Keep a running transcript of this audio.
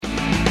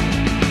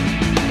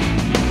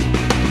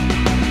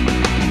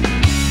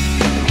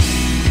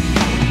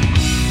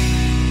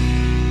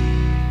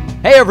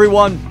Hey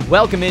everyone,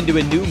 welcome into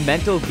a new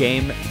Mental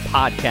Game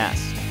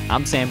podcast.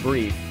 I'm Sam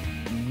Breed,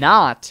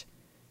 not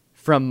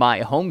from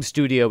my home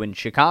studio in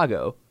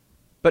Chicago,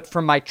 but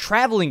from my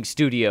traveling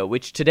studio,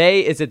 which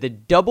today is at the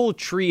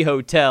DoubleTree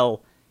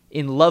Hotel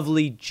in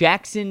lovely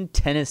Jackson,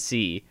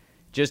 Tennessee,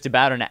 just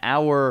about an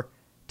hour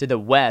to the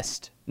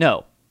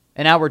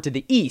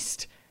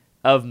east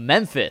of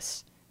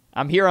Memphis.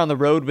 I'm here on the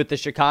road with the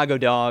Chicago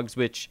Dogs,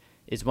 which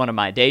is one of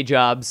my day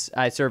jobs.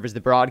 I serve as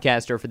the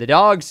broadcaster for the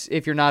Dogs,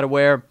 if you're not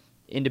aware,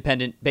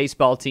 independent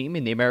baseball team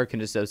in the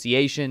American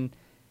Association.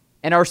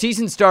 And our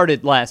season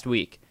started last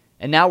week,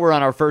 and now we're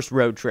on our first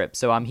road trip.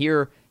 So I'm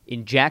here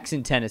in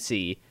Jackson,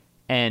 Tennessee,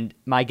 and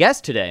my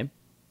guest today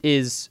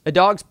is a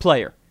Dogs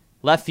player,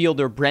 left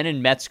fielder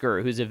Brennan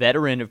Metzger, who's a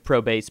veteran of pro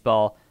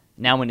baseball,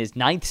 now in his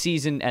 9th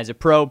season as a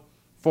pro,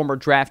 former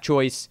draft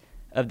choice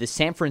of the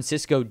San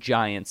Francisco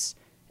Giants,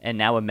 and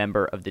now a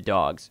member of the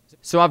Dogs.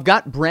 So I've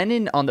got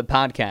Brennan on the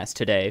podcast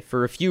today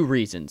for a few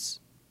reasons.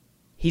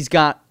 He's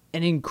got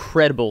an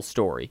incredible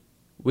story,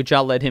 which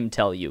I'll let him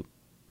tell you.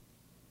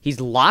 He's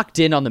locked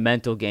in on the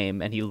mental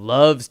game, and he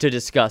loves to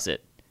discuss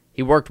it.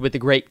 He worked with the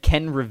great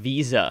Ken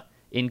Revisa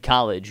in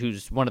college,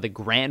 who's one of the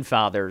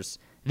grandfather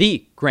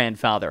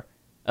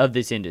of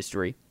this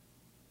industry.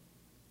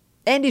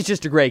 And he's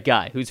just a great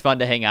guy who's fun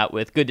to hang out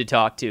with, good to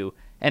talk to,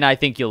 and I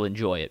think you'll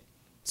enjoy it.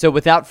 So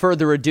without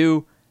further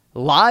ado,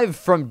 live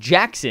from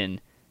Jackson,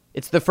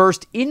 it's the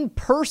first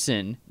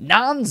in-person,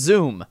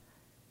 non-Zoom,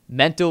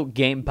 Mental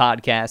Game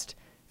podcast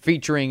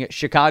featuring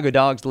Chicago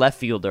Dogs left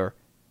fielder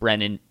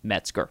Brennan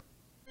Metzger.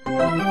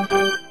 Tell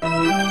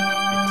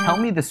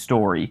me the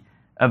story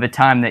of a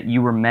time that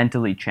you were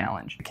mentally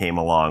challenged. It came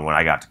along when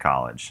I got to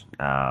college.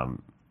 As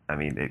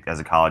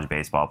a college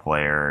baseball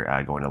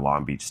player, going to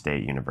Long Beach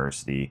State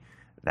University,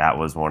 that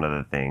was one of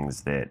the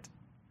things that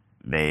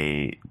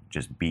they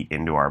just beat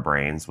into our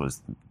brains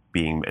was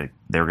they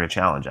were going to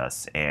challenge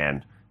us,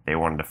 and they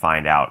wanted to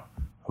find out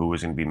who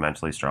was going to be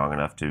mentally strong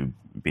enough to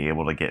be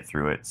able to get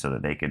through it so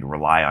that they could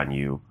rely on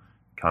you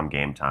come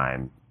game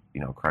time,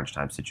 crunch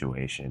time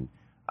situation,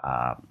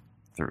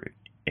 through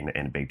in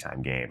a big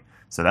time game.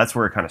 So that's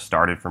where it kind of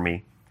started for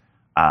me.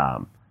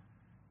 To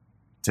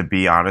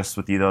be honest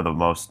with you, though, the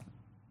most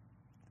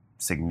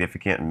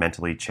significant and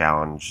mentally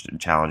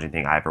challenging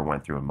thing I ever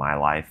went through in my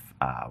life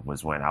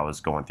was when I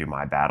was going through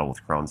my battle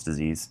with Crohn's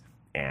disease,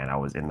 and I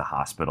was in the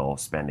hospital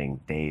spending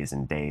days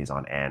and days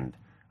on end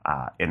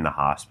in the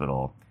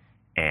hospital,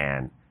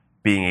 and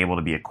being able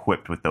to be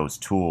equipped with those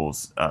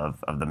tools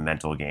of the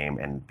mental game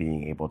and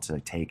being able to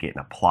take it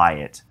and apply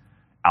it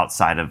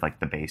outside of like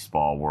the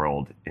baseball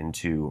world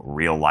into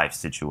real life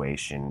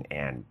situation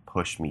and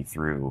push me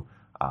through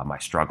my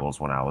struggles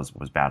when I was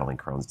battling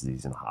Crohn's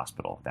disease in the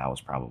hospital. That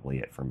was probably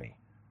it for me.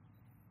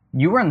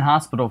 You were in the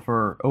hospital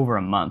for over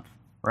a month,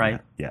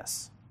 right? Yeah,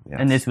 yes.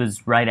 And this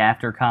was right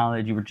after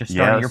college? You were just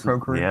starting your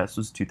pro career? Yeah, this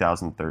was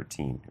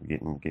 2013.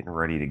 Getting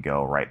ready to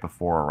go right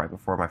before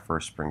my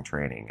first spring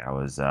training. I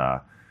was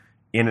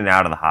in and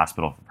out of the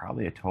hospital for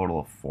probably a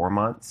total of 4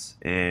 months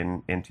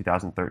in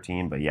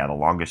 2013. But yeah, the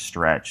longest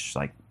stretch,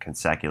 like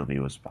consecutively,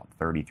 was about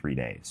 33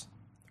 days.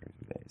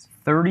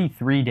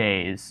 33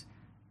 days.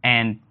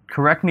 And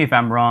correct me if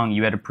I'm wrong,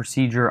 you had a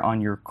procedure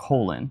on your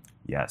colon.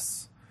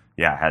 Yes.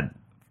 Yeah, I had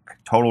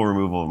total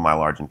removal of my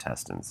large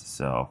intestines.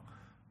 So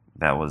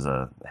that was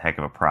a heck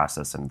of a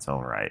process in its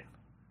own right.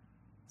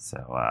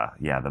 So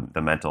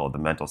the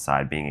mental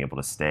side, being able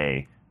to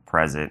stay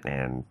present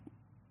and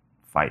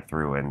fight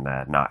through and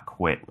not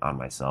quit on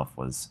myself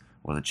was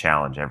a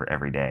challenge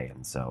every day.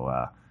 And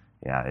so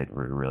it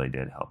really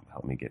did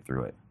help me get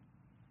through it.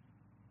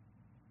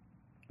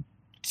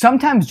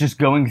 Sometimes just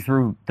going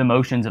through the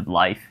motions of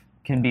life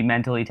can be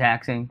mentally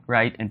taxing,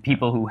 right? And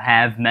people who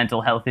have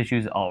mental health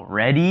issues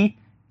already,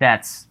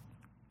 that's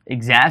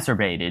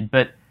exacerbated.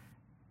 But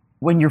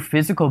when your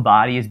physical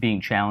body is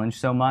being challenged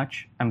so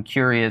much, I'm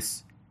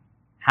curious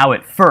how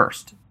at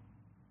first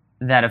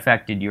that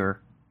affected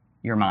your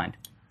mind.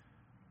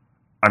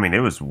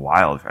 It was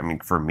wild.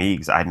 For me,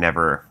 because I'd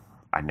never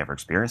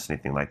experienced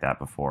anything like that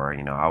before.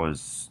 I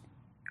was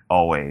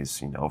always,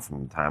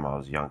 from the time I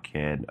was a young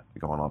kid,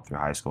 going up through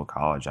high school,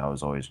 college, I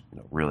was always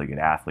really good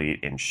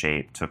athlete, in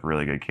shape, took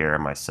really good care of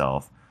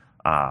myself,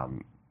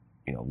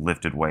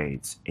 lifted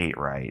weights, ate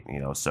right,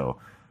 so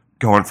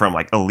going from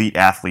like elite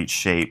athlete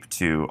shape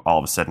to all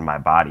of a sudden my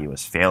body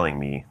was failing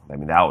me.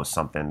 That was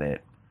something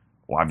that,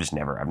 I've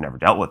never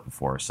dealt with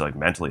before. So like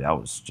mentally, I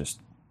was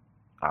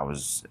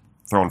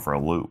thrown for a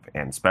loop,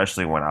 and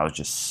especially when I was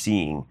just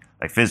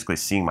physically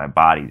seeing my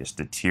body just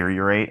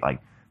deteriorate,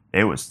 like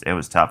it was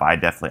tough. I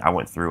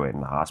went through it in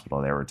the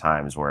hospital. There were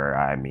times where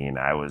I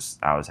was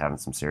having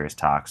some serious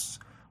talks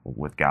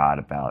with God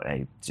about,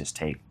 hey, just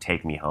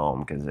take me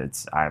home,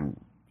 because I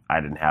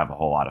didn't have a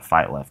whole lot of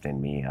fight left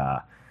in me.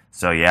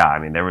 So yeah,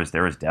 there was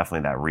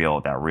definitely that real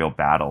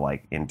battle,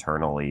 like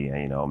internally,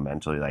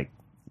 mentally, like,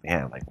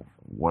 man, like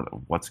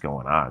what's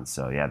going on?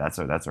 So yeah, that's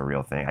a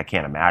real thing. I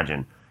can't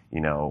imagine,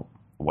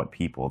 what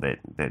people that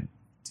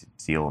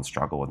deal and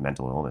struggle with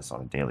mental illness on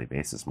a daily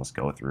basis must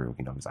go through,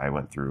 because I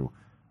went through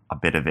a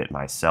bit of it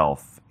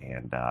myself,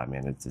 and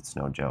man, it's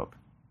no joke.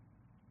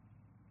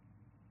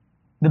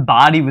 The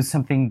body was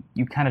something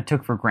you kind of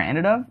took for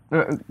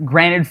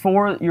granted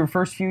for your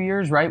first few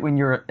years, right? When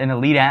you're an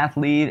elite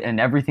athlete and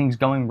everything's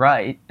going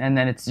right, and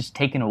then it's just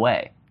taken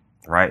away.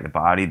 Right, the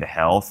body, the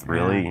health,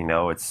 really,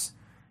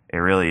 it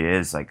really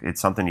is like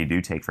it's something you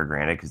do take for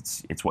granted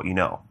because it's what you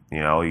know.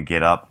 You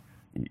get up,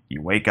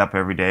 you wake up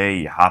every day,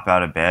 you hop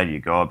out of bed, you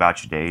go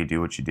about your day, you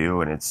do what you do,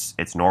 and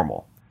it's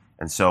normal.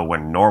 And so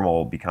when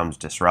normal becomes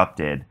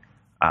disrupted,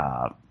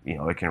 it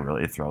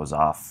throws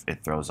off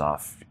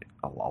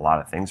a lot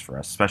of things for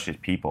us, especially as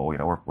people.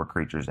 We're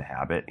creatures of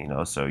habit,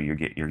 so you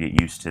get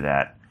used to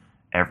that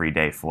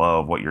everyday flow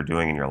of what you're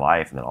doing in your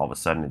life, and then all of a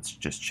sudden it's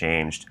just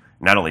changed.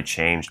 Not only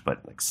changed, but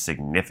like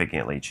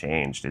significantly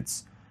changed.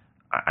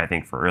 I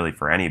think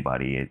for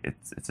anybody,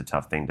 it's a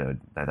tough thing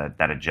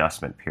that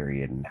adjustment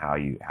period and how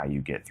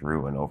you get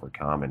through and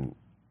overcome and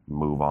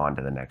move on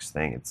to the next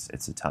thing.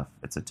 It's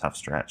a tough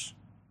stretch.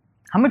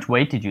 How much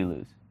weight did you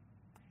lose?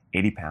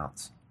 80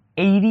 pounds.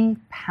 80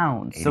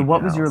 pounds. 80 so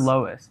what was pounds. your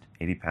lowest?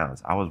 80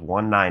 pounds. I was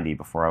 190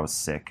 before I was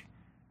sick,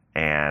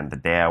 and the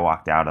day I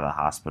walked out of the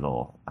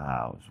hospital,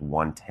 I was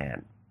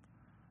 110.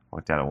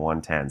 Walked out at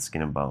 110,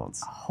 skin and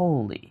bones.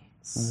 Holy,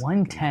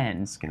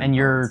 110, skin and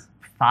you're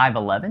bones.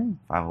 5'11"?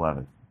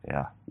 5'11",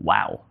 yeah.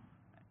 Wow.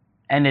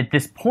 And at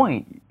this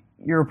point,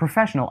 you're a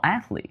professional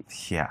athlete.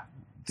 Yeah.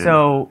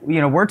 So,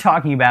 we're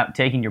talking about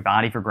taking your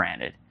body for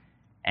granted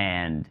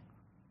and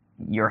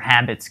your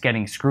habits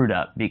getting screwed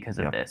up because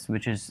of this,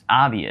 which is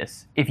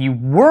obvious if you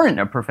weren't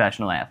a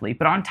professional athlete.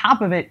 But on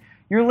top of it,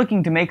 you're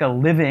looking to make a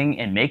living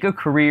and make a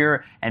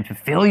career and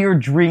fulfill your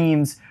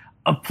dreams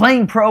of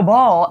playing pro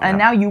ball, and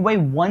now you weigh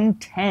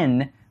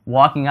 110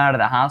 walking out of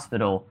the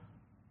hospital.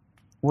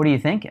 What are you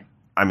thinking?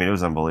 I mean, it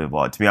was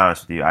unbelievable. To be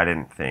honest with you, I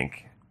didn't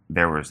think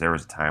there was a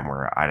time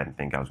where I didn't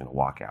think I was going to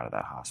walk out of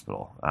that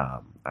hospital.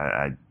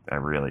 I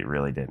really,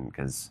 really didn't,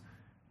 because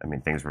I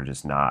mean, things were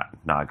just not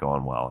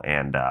going well.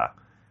 And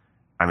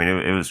I mean,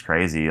 it was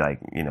crazy. Like,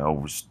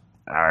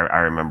 I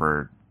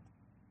remember,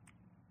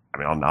 I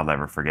mean, I'll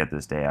never forget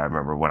this day. I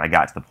remember when I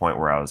got to the point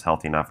where I was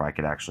healthy enough where I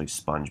could actually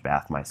sponge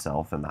bath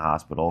myself in the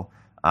hospital.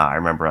 I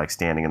remember like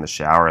standing in the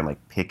shower and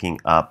like picking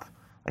up,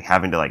 like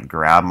having to like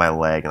grab my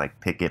leg and like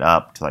pick it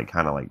up to like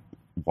kind of like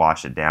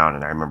wash it down.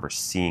 And I remember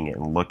seeing it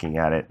and looking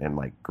at it and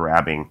like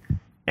grabbing,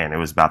 and it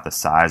was about the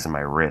size of my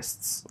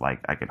wrists.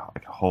 Like I could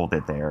hold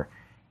it there.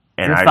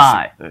 And your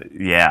thigh.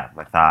 Yeah,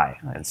 my thigh.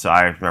 And so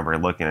I remember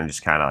looking and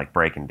just kind of like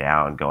breaking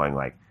down, going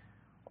like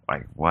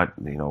what,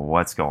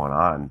 what's going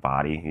on,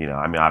 body?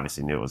 I mean,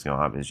 obviously knew what was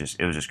going on. But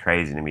it was just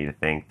crazy to me to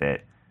think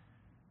that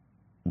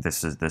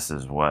this was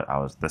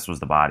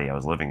the body I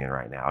was living in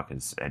right now,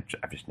 because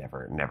I've just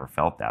never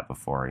felt that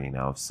before,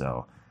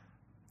 So,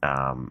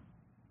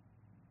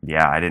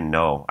 yeah, I didn't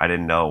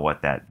know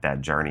what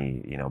that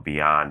journey,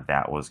 beyond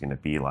that was going to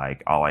be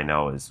like. All I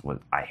know is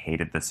I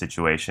hated the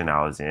situation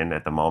I was in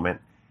at the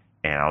moment.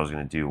 And I was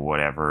going to do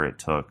whatever it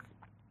took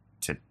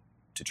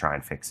to try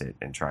and fix it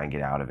and try and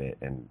get out of it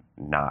and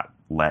not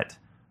let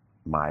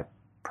my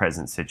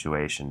present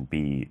situation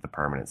be the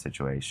permanent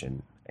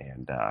situation,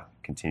 and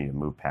continue to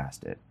move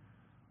past it.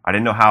 I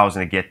didn't know how I was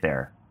going to get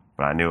there,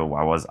 but I knew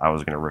I was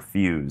going to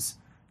refuse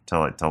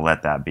to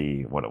let that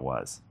be what it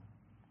was.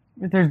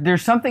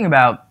 There's something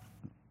about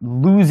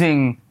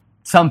losing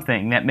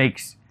something that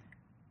makes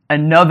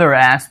another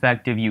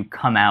aspect of you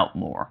come out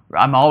more.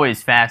 I'm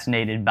always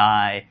fascinated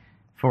by,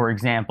 for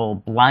example,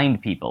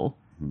 blind people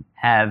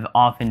have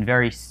often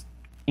very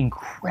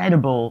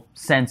incredible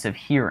sense of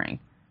hearing.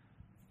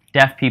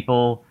 Deaf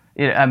people,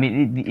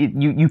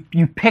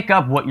 you pick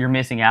up what you're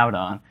missing out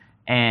on.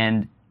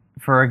 And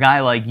for a guy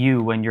like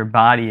you, when your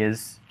body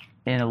is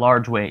in a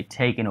large way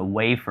taken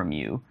away from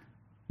you,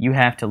 you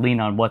have to lean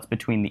on what's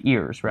between the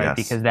ears, right? Yes.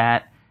 Because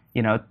that,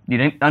 you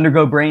didn't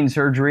undergo brain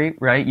surgery,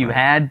 right? You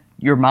had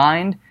your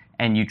mind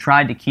and you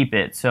tried to keep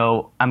it.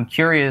 So I'm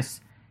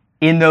curious,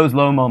 in those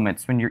low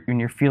moments when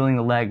you're feeling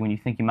the leg, when you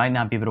think you might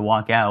not be able to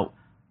walk out,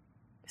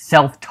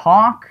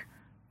 self-talk,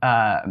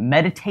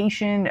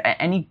 meditation,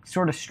 any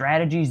sort of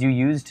strategies you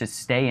use to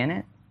stay in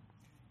it?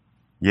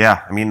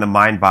 Yeah, I mean, the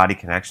mind-body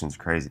connection is a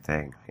crazy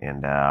thing,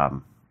 and I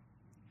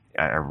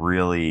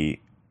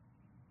really,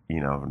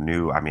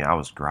 knew. I mean, I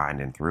was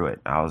grinding through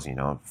it. I was,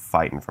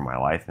 fighting for my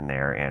life in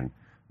there, and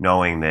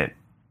knowing that,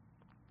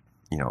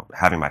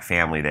 having my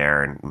family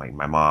there and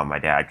my mom, my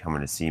dad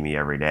coming to see me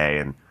every day,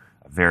 and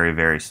very,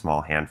 very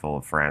small handful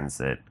of friends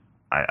that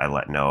I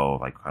let know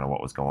like kind of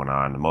what was going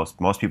on.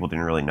 Most people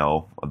didn't really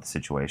know of the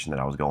situation that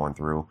I was going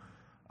through.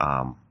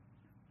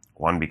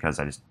 One, because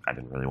I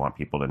didn't really want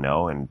people to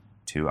know, and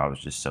two, I was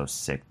just so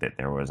sick that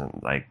there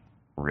wasn't like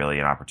really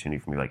an opportunity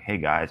for me like, hey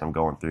guys, I'm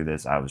going through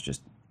this. I was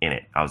just in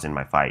it. I was in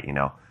my fight,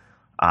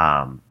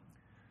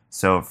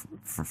 So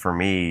for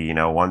me,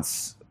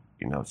 once,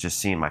 just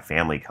seeing my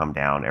family come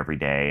down every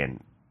day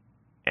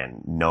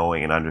and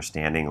knowing and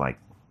understanding like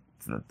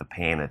the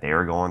pain that they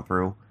were going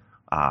through,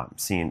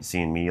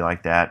 seeing me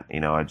like that,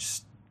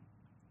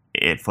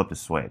 it flipped a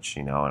switch,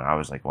 and I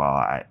was like, well,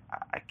 I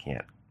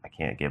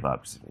can't give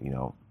up.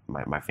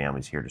 my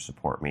family's here to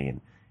support me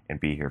and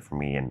be here for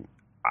me, and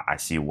I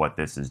see what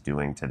this is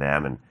doing to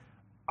them, and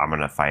I'm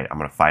gonna fight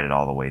it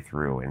all the way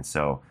through. And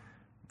so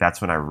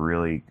that's when I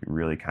really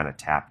kind of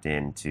tapped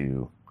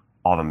into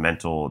all the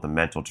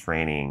mental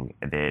training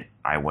that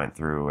I went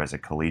through as a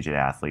collegiate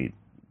athlete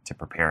to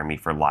prepare me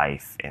for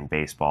life and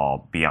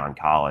baseball beyond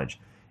college,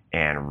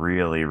 and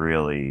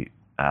really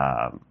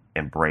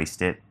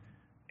embraced it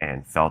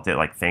and felt it.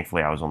 Like,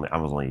 thankfully, I was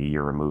only a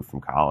year removed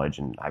from college,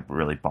 and I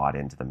really bought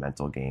into the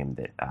mental game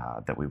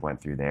that we went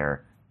through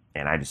there.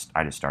 And I just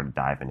started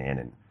diving in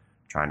and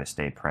trying to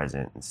stay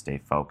present and stay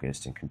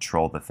focused and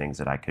control the things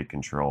that I could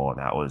control. And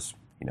that was,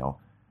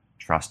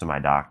 trust in my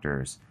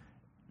doctors,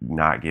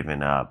 not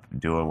giving up,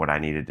 doing what I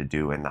needed to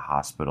do in the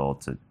hospital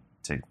to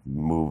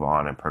move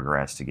on and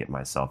progress, to get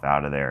myself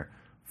out of there,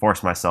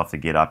 force myself to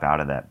get up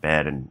out of that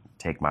bed and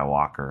take my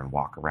walker and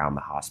walk around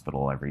the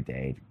hospital every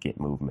day to get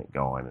movement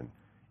going.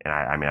 And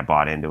I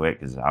bought into it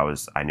because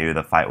I knew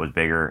the fight was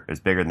bigger. It was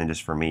bigger than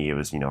just for me. It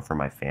was, for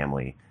my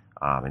family,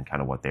 and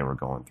kind of what they were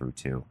going through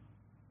too.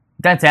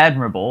 That's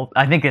admirable.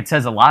 I think it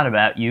says a lot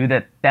about you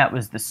that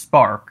was the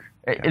spark.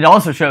 It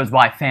also shows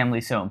why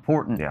family's so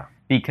important. Yeah.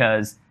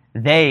 Because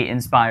they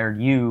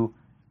inspired you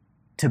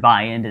to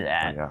buy into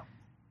that. Yeah.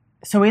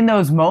 So in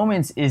those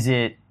moments, is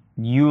it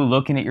you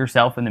looking at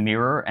yourself in the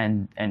mirror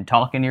and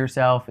talking to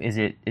yourself? Is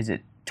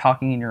it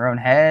talking in your own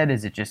head?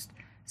 Is it just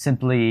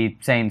simply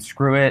saying,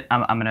 screw it,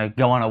 I'm going to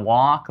go on a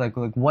walk? Like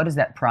what is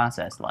that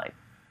process like?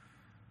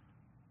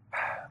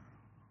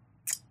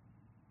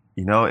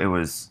 I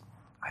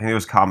think it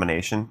was a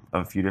combination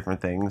of a few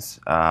different things.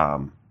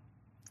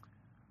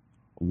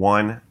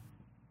 One,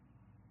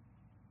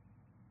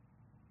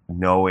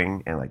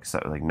 knowing and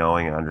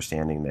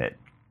understanding that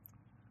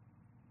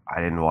I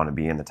didn't want to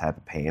be in the type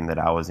of pain that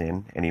I was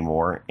in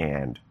anymore,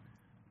 and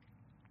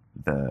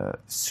the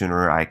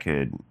sooner I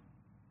could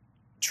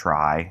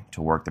try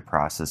to work the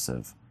process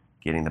of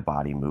getting the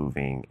body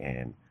moving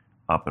and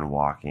up and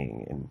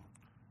walking and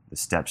the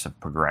steps of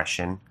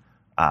progression,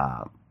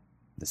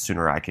 the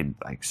sooner I could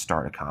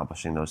start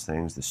accomplishing those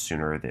things, the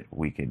sooner that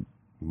we could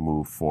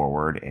move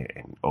forward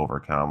and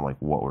overcome what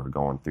we were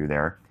going through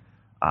there.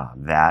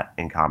 That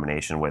in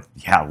combination with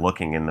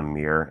looking in the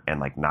mirror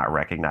and not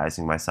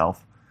recognizing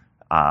myself,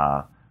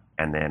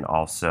 and then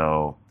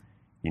also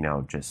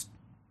just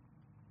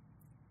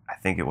I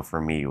think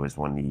for me it was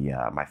when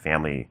my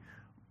family,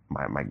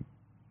 my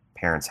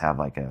parents have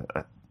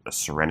a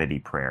serenity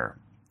prayer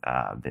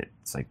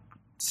that's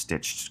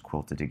stitched,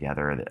 quilted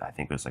together, that I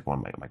think was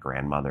one of my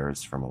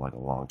grandmother's from a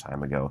long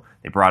time ago.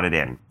 They brought it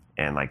in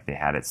and they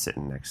had it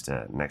sitting next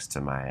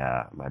to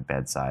my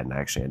bedside, and I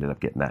actually ended up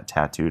getting that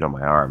tattooed on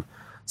my arm.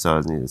 So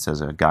it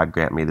says, God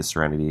grant me the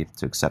serenity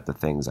to accept the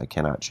things I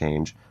cannot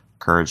change,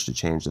 courage to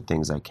change the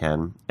things I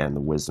can, and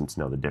the wisdom to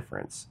know the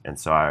difference. And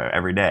so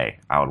every day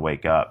I would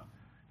wake up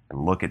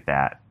and look at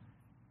that,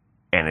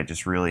 and it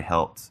just really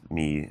helped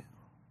me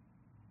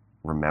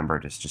remember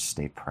to just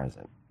stay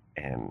present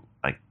and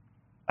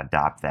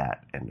adopt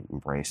that and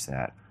embrace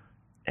that.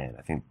 And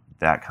I think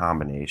that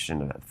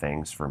combination of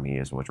things for me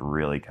is what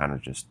really kind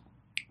of just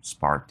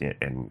sparked it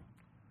and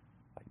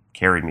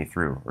carried me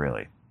through,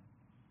 really.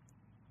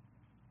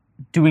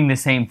 Doing the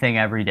same thing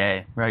every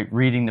day, right?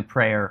 Reading the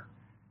prayer.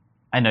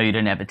 I know you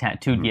didn't have it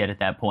tattooed yet at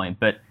that point,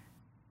 but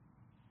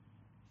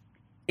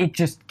it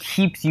just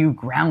keeps you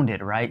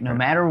grounded, right? No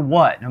matter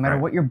what,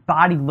 what your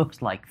body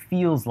looks like,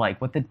 feels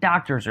like, what the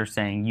doctors are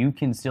saying, you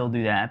can still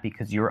do that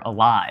because you're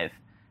alive.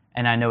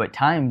 And I know at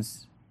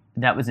times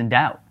that was in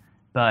doubt,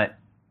 but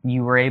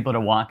you were able to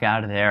walk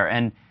out of there.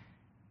 And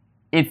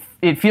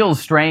it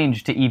feels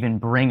strange to even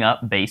bring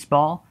up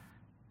baseball.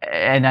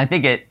 And I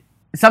think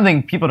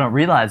something people don't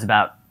realize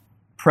about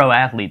pro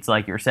athletes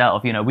like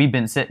yourself. We've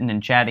been sitting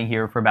and chatting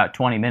here for about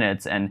 20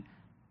 minutes, and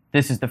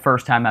this is the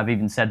first time I've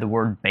even said the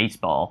word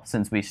baseball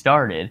since we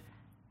started.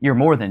 You're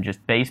more than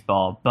just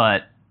baseball,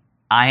 but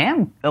I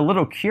am a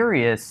little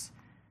curious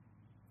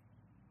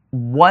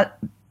what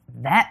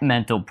that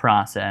mental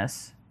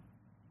process,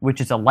 which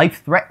is a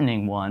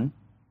life-threatening one,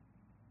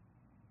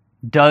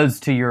 does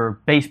to your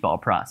baseball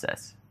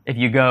process. If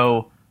you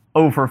go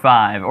 0 for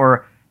 5,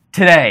 or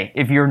today,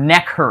 if your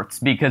neck hurts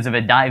because of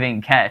a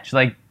diving catch,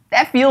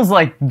 that feels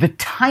like the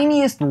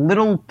tiniest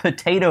little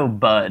potato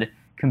bud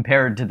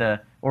compared to the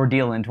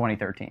ordeal in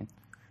 2013.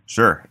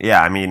 Sure.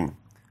 Yeah. And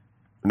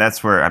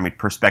that's where,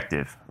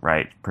 perspective,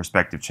 right?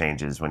 Perspective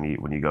changes when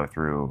you go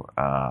through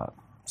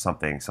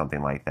something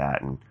like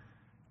that. And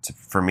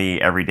for me,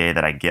 every day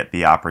that I get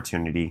the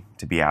opportunity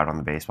to be out on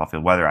the baseball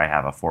field, whether I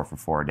have a 4 for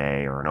 4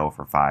 day or an 0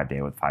 for 5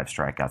 day with 5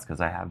 strikeouts, because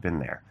I have been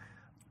there.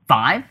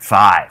 5?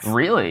 5.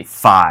 Really?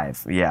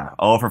 5. Yeah.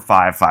 0 for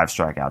 5, 5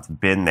 strikeouts.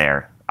 Been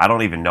there. I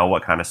don't even know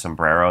what kind of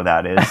sombrero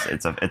that is.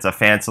 It's a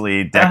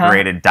fancily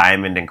decorated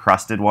diamond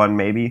encrusted one,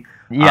 maybe.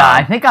 Yeah,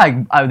 I think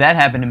that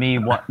happened to me.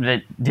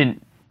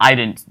 I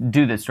didn't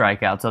do the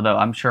strikeouts, although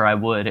I'm sure I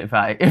would if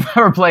I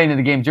were playing in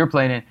the games you're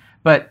playing in.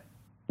 But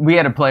we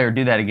had a player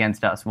do that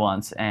against us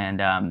once,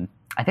 and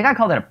I think I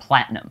called it a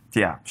platinum.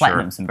 Yeah,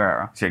 Platinum sure.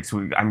 sombrero. So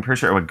I'm pretty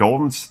sure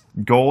golden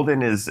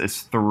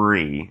is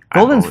 3.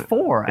 Golden's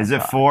 4. Is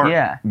it 4?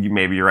 Yeah.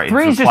 Maybe you're right.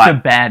 3 is just a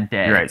bad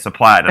day. You're right. So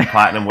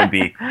platinum would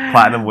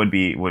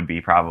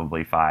be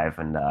probably 5.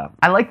 And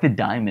I like the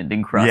diamond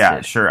encrusted.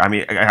 yeah, sure. I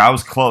mean, I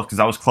was close because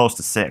I was close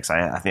to 6.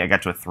 I think I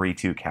got to a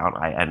 3-2 count.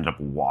 I ended up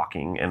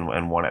walking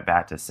and won at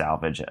bat to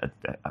salvage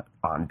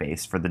on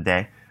base for the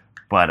day.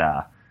 But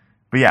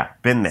yeah,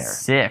 been there.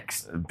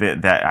 6.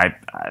 That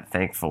I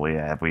thankfully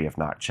we have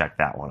not checked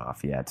that one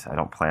off yet. I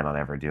don't plan on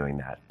ever doing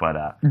that.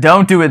 But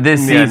don't do it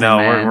this season. No,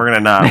 man. we're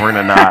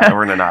gonna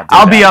not.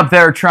 I'll be up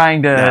there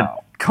trying to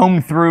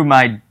comb through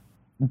my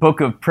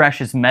book of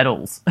precious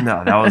metals.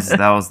 No, that was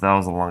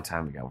a long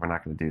time ago. We're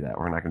not gonna do that.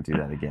 We're not gonna do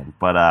that again.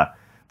 But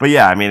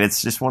yeah, I mean,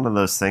 it's just one of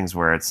those things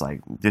where it's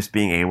like just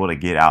being able to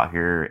get out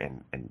here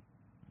and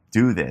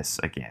do this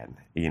again.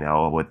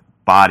 With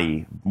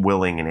body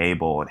willing and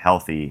able and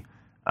healthy.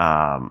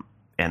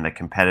 And the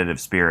competitive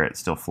spirit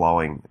still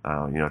flowing,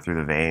 through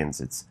the veins.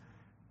 It's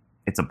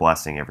a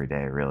blessing every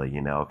day, really,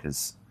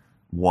 because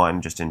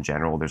one, just in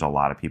general, there's a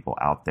lot of people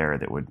out there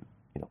that would,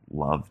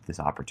 love this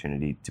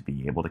opportunity to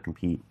be able to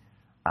compete.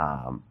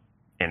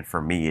 And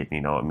for me, it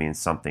means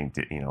something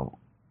to,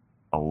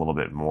 a little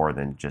bit more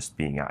than just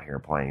being out here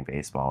playing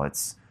baseball.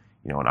 It's,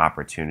 an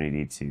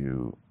opportunity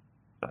to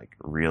like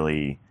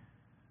really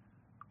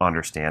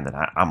understand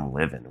that I'm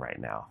living right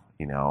now.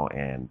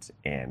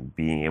 And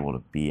being able to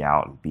be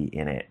out and be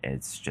in it,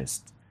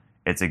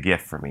 it's a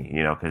gift for me,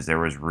 because there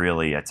was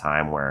really a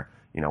time where,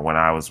 when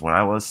I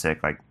was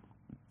sick, like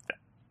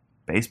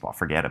baseball,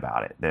 forget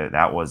about it. There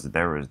was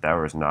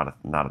not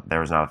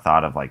a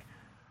thought of like,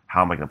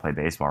 how am I going to play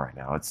baseball right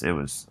now? It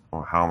was,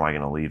 well, how am I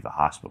going to leave the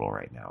hospital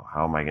right now?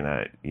 How am I going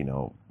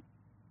to,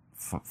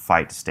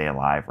 fight to stay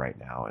alive right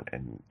now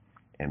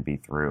and be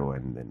through,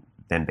 and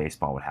then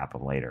baseball would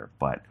happen later.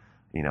 But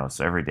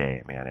so every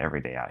day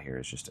out here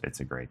is it's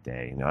a great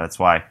day. That's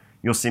why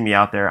you'll see me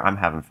out there. I'm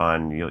having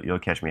fun. You'll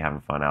catch me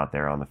having fun out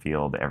there on the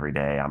field every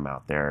day. I'm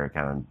out there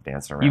kind of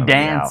dancing around in the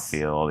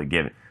outfield,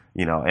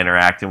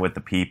 interacting with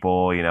the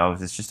people.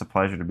 It's just a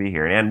pleasure to be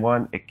here. And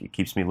one, it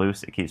keeps me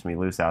loose. It keeps me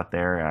loose out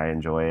there. I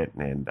enjoy it,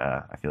 and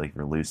I feel like if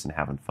you're loose and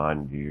having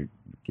fun, you're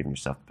giving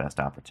yourself the best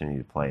opportunity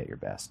to play at your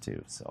best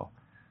too. So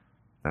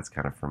that's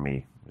kind of for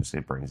me.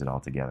 It brings it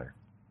all together.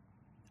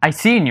 I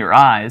see in your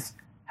eyes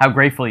how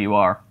grateful you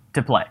are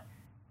to play.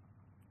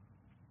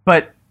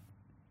 But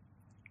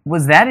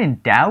was that in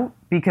doubt?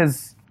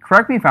 Because,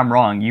 correct me if I'm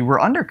wrong, you were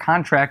under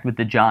contract with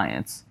the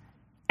Giants,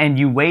 and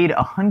you weighed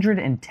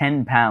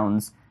 110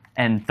 pounds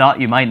and thought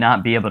you might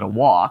not be able to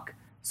walk.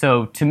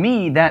 So to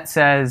me, that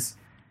says,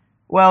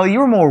 well, you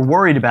were more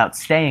worried about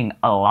staying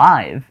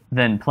alive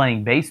than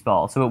playing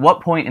baseball. So at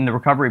what point in the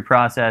recovery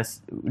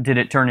process did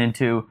it turn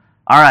into,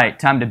 all right,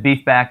 time to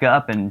beef back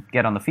up and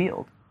get on the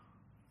field?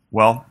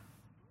 Well,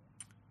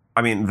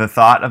 I mean, the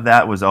thought of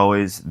that was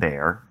always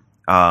there.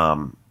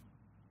 I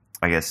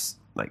guess,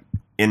 like,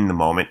 in the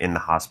moment, in the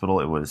hospital,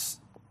 it was,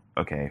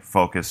 okay,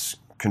 focus,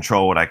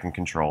 control what I can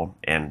control,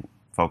 and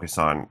focus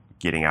on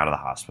getting out of the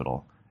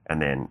hospital.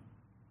 And then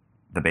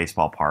the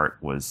baseball part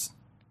was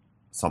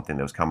something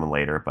that was coming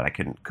later, but I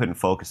couldn't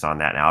focus on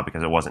that now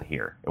because it wasn't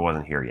here. It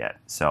wasn't here yet.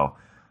 So,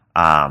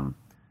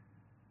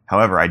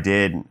 however, I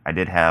did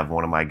have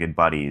one of my good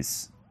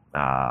buddies,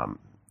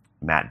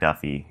 Matt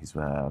Duffy. He was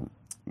a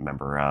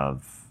member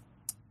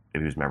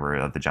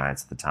of the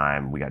Giants at the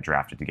time. We got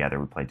drafted together.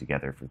 We played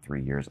together for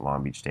 3 years at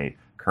Long Beach State.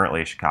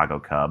 Currently a Chicago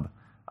Cub,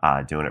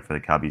 doing it for the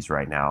Cubbies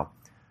right now.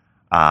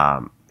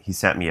 He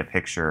sent me a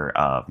picture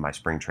of my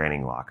spring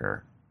training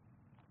locker,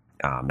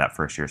 that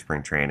first year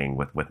spring training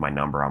with my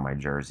number on my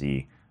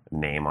jersey,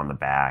 name on the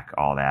back,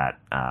 all that.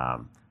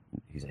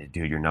 He said,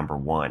 dude, you're number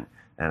 1.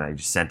 And I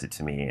just sent it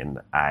to me, and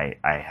I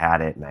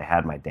had it, and I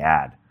had my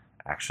dad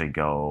actually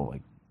go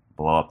like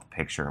blow up the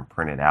picture and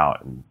print it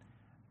out, and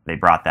they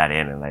brought that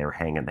in, and they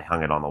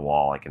hung it on the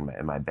wall, like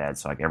in my bed.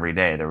 So like every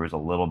day there was a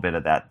little bit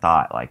of that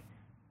thought, like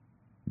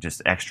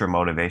just extra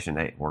motivation.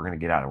 Hey, we're going to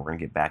get out, and we're going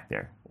to get back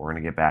there. We're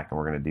going to get back, and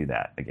we're going to do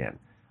that again.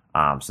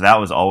 So that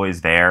was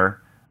always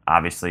there.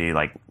 Obviously,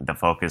 like the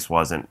focus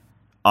wasn't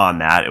on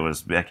that. It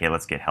was, okay,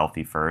 let's get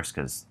healthy first,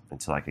 because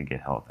until I could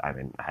get healthy, I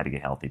had to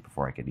get healthy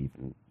before I could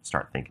even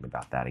start thinking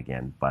about that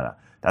again. But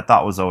that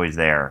thought was always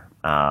there.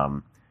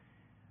 But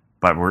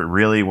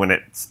really, when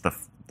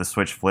the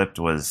switch flipped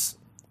was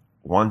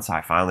once I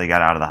finally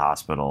got out of the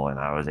hospital and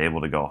I was able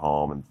to go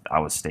home and I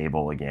was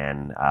stable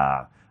again.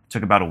 It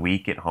took about a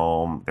week at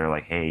home. They're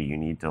like, hey, you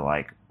need to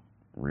like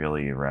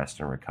really rest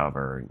and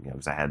recover,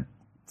 because I had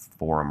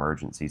 4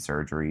 emergency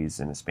surgeries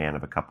in a span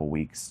of a couple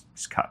weeks,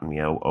 just cutting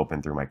me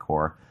open through my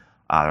core.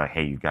 They're like,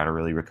 hey, you've got to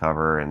really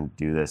recover and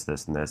do this,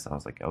 this, and this. I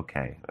was like,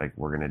 okay, like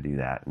we're gonna do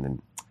that. And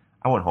then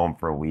I went home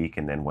for a week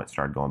and then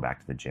started going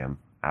back to the gym.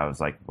 I was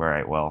like, all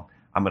right, well,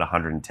 I'm at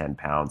 110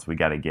 pounds. We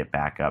got to get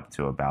back up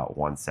to about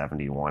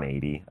 170,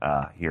 180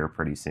 here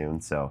pretty soon.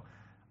 So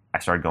I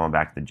started going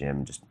back to the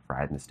gym, just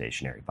riding the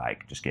stationary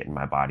bike, just getting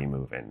my body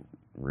moving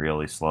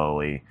really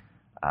slowly.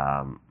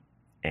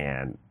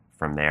 And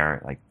from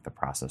there, like the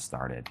process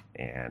started,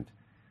 and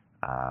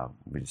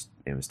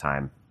it was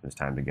time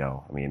to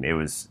go. I mean, it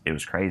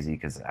was crazy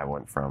because I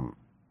went from,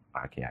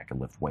 okay, I could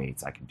lift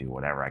weights, I could do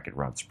whatever, I could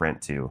run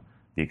sprint, to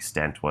the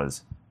extent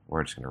was,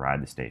 we're just going to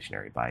ride the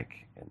stationary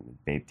bike and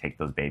take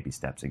those baby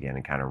steps again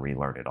and kind of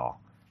relearn it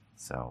all.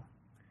 So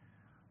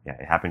yeah,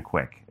 it happened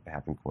quick.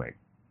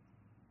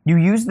 You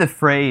used the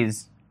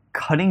phrase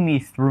cutting me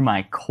through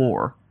my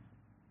core,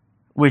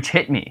 which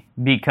hit me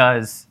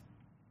because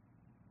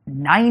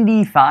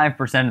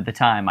 95% of the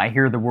time I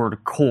hear the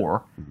word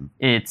core,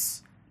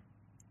 it's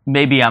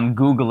maybe I'm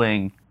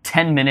Googling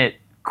 10-minute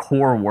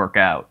core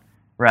workout,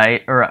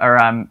 right? Or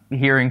I'm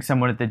hearing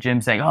someone at the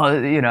gym saying,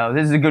 oh,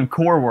 this is a good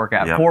core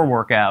workout, core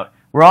workout.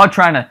 We're all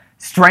trying to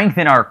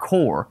strengthen our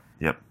core.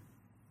 Yep.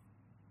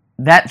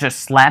 That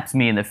just slaps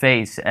me in the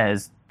face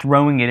as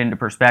throwing it into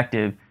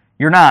perspective.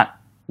 You're not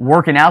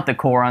working out the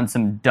core on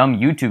some dumb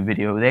YouTube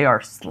video. They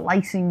are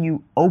slicing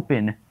you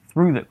open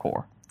through the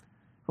core.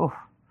 Oof.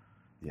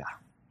 Yeah.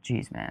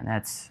 Jeez, man,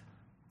 that's...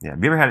 Yeah.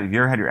 Have you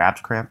ever had your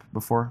abs cramp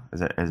before?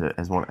 Has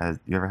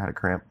you ever had a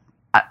cramp?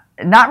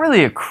 Not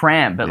really a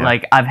cramp, but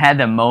like I've had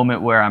the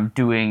moment where I'm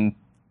doing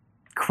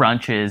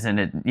crunches and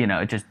it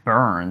just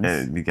burns.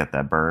 And you get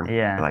that burn.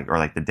 Yeah. Or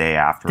like the day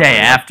after. Day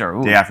after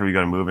we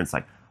go to move, and it's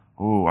like,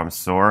 ooh, I'm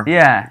sore.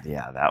 Yeah.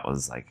 Yeah, that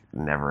was like a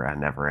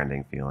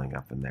never-ending feeling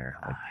up in there.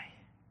 Like,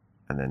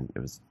 and then it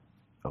was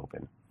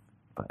open.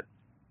 But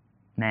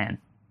man,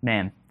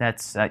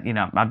 that's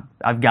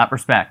I've got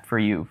respect for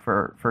you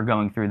for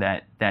going through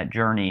that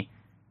journey.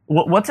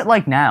 What's it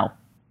like now?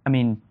 I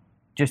mean,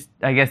 just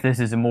I guess this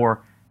is a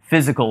more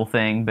physical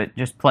thing, but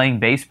just playing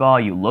baseball,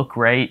 you look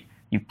great.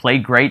 You've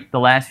played great the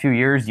last few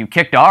years. You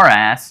kicked our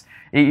ass.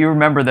 You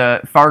remember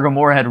the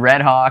Fargo-Moorhead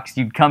Redhawks.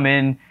 You'd come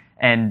in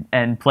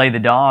and play the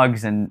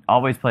Dogs and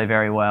always play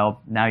very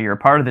well. Now you're a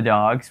part of the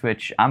Dogs,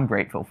 which I'm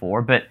grateful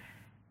for. But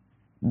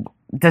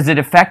does it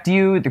affect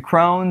you, the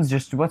Crohn's?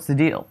 Just what's the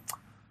deal?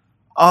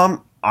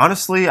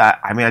 Honestly,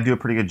 I mean, I do a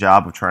pretty good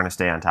job of trying to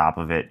stay on top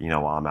of it,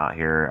 while I'm out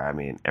here. I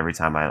mean, every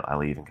time I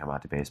leave and come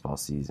out to baseball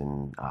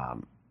season,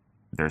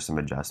 there's some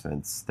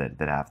adjustments that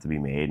have to be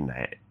made, and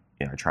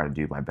I try to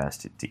do my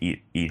best to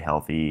eat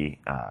healthy,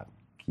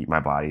 keep my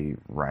body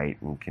right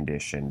and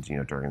conditioned,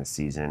 during the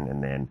season,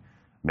 and then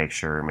make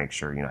sure,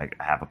 I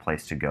have a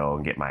place to go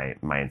and get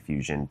my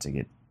infusion, to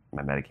get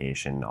my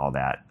medication, all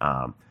that.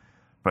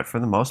 But for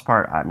the most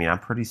part, I mean, I'm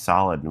pretty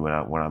solid when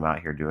I'm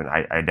out here doing.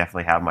 I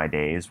definitely have my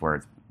days where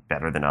it's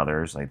better than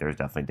others. Like there's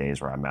definitely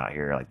days where I'm out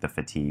here, like the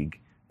fatigue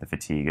of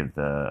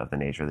the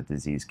nature of the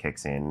disease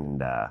kicks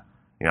in,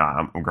 and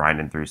I'm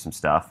grinding through some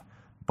stuff.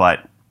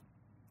 But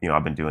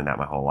I've been doing that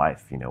my whole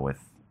life,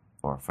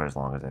 or for as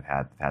long as I've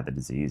had the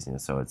disease.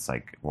 So it's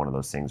like one of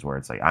those things where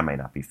it's like I may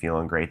not be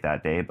feeling great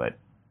that day, but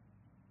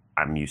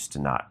I'm used to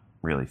not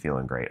really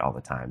feeling great all the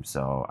time.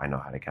 So I know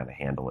how to kind of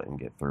handle it and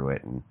get through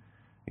it. And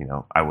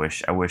I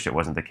wish it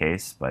wasn't the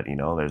case, but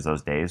there's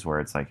those days where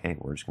it's like, hey,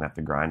 we're just gonna have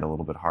to grind a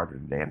little bit harder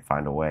today and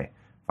find a way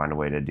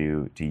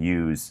to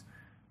use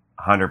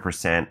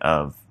 100%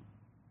 of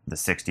the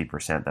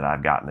 60% that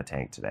I've got in the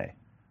tank today.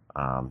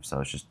 So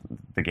it's just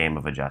the game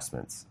of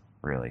adjustments,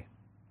 really.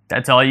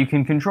 That's all you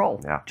can control.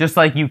 Yeah. Just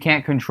like you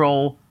can't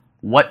control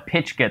what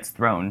pitch gets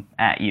thrown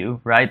at you,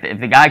 right? If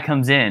the guy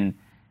comes in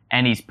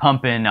and he's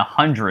pumping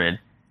 100,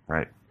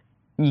 right?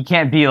 You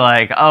can't be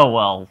like, oh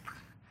well,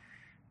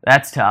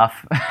 that's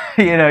tough.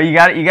 You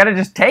got to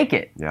just take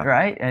it,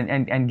 right?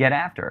 And get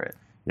after it.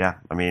 Yeah,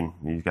 I mean,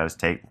 you got to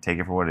take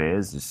it for what it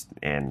is,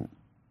 and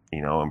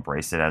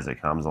embrace it as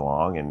it comes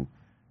along, and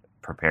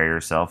prepare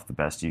yourself the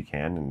best you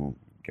can, and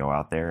go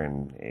out there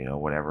and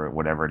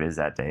whatever it is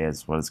that day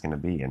is what it's going to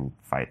be, and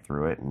fight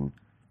through it, and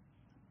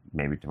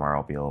maybe tomorrow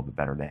will be a little bit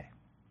better day.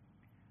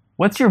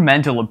 What's your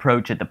mental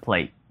approach at the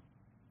plate?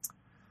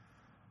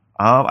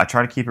 I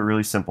try to keep it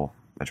really simple.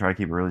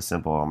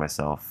 On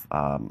myself.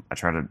 I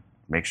try to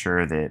make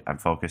sure that I'm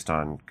focused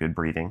on good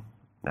breathing,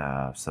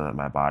 so that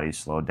my body's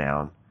slowed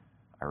down.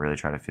 I really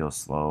try to feel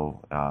slow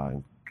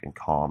and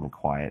calm and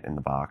quiet in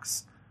the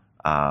box.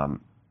 And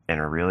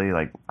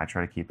I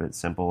try to keep it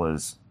simple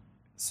as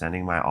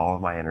sending all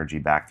of my energy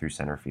back through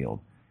center field.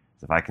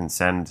 So if I can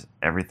send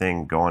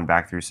everything going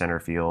back through center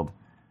field,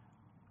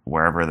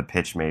 wherever the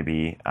pitch may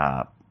be,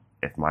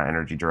 if my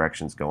energy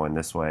direction's going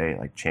this way,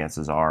 like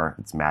chances are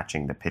it's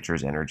matching the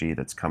pitcher's energy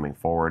that's coming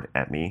forward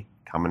at me,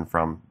 coming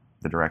from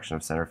the direction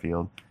of center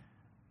field.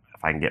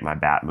 If I can get my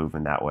bat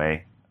moving that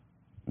way,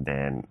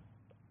 then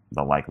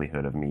the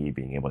likelihood of me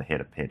being able to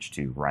hit a pitch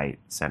to right,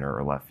 center,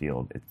 or left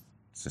field,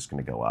 it's just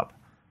going to go up.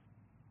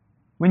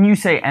 When you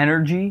say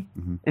energy,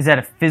 is that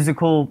a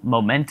physical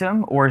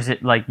momentum, or is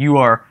it like you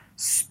are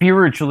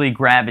spiritually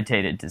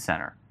gravitated to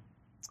center?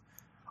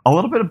 A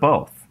little bit of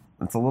both.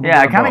 It's a little bit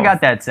I of kind of both.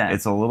 got that sense.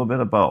 It's a little bit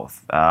of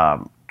both.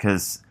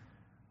 Because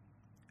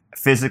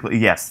physically,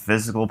 yes,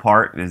 physical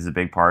part is a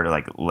big part of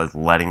like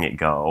letting it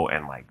go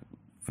and like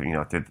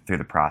through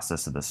the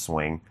process of the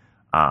swing.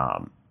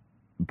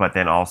 But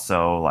then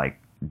also like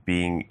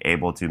being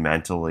able to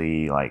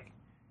mentally like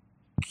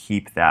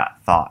keep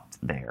that thought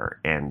there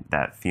and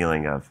that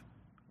feeling of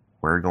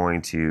we're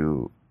going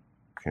to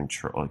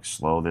control, like,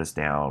 slow this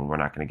down. We're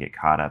not going to get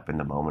caught up in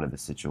the moment of the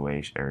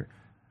situation, or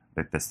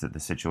the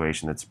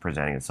situation that's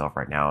presenting itself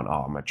right now. And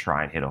I'm going to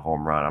try and hit a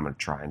home run. I'm going to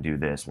try and do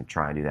this. I'm going to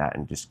try and do that.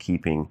 And just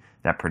keeping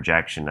that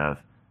projection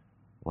of,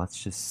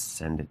 let's just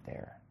send it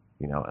there,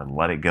 and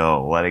let it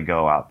go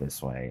out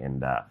this way.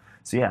 And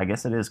so, yeah, I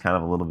guess it is kind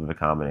of a little bit of a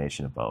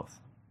combination of both.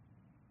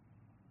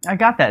 I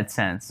got that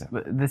sense.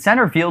 Yeah. The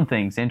center field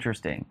thing's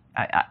interesting.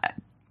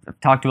 I've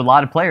talked to a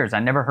lot of players. I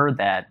never heard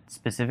that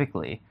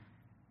specifically.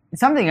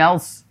 Something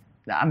else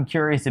I'm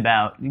curious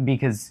about,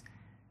 because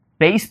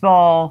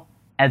baseball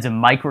as a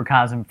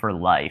microcosm for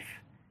life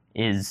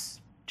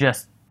is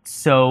just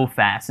so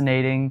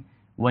fascinating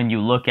when you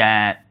look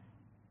at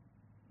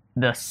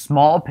the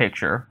small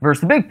picture versus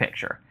the big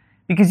picture.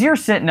 Because you're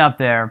sitting up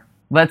there,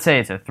 let's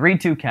say it's a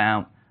 3-2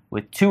 count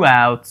with 2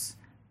 outs,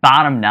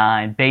 bottom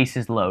 9,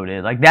 bases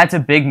loaded. Like, that's a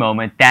big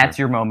moment. That's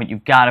your moment.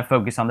 You've got to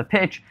focus on the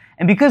pitch.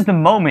 And because the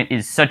moment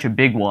is such a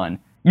big one,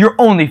 you're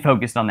only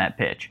focused on that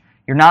pitch.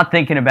 You're not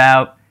thinking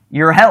about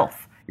your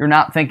health. You're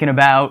not thinking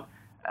about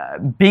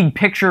big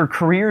picture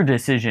career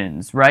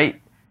decisions,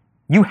 right?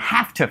 You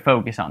have to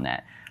focus on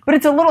that. But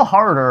it's a little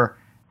harder,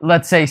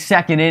 let's say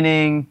second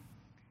inning.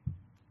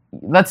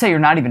 Let's say you're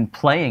not even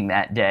playing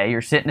that day.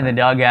 You're sitting in the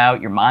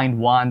dugout, your mind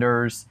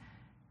wanders,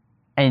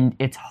 and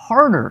it's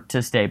harder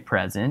to stay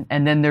present.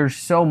 And then there's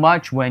so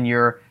much when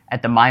you're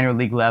at the minor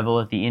league level,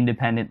 at the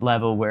independent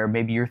level, where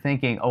maybe you're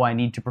thinking, I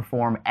need to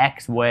perform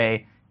X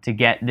way to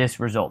get this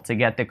result, to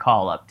get the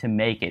call up, to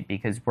make it,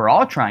 because we're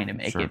all trying to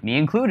make it, me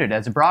included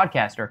as a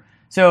broadcaster.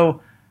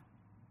 So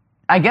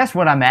I guess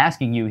what I'm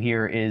asking you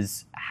here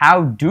is,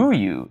 how do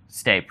you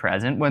stay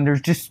present when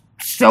there's just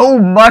so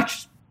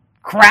much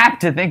crap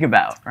to think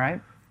about,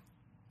 right?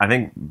 I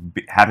think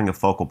having a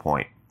focal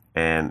point,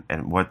 and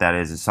what that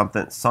is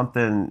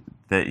something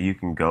that you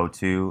can go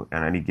to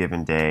on any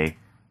given day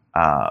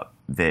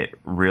that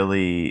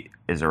really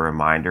is a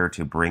reminder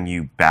to bring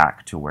you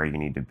back to where you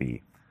need to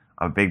be.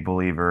 I'm a big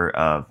believer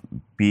of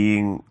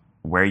being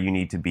where you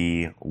need to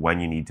be when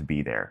you need to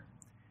be there.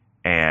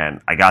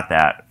 And I got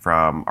that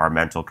from our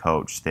mental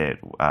coach that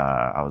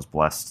I was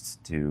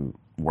blessed to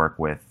work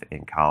with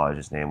in college.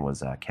 His name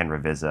was Ken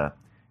Ravizza,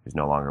 who's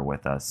no longer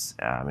with us.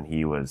 And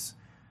he was,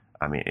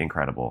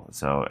 incredible.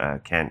 So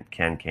Ken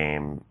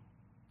came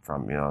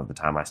from, the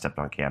time I stepped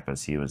on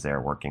campus. He was there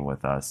working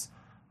with us,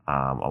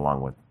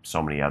 along with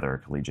so many other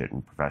collegiate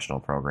and professional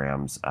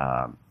programs.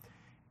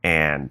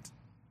 And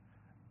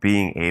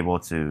being able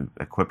to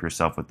equip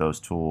yourself with those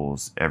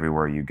tools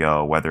everywhere you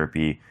go, whether it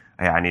be,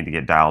 hey, I need to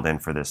get dialed in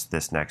for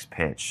this next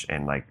pitch,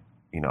 and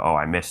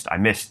I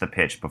missed the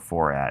pitch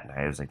before that, and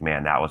I was like,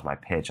 man, that was my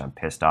pitch. I'm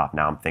pissed off.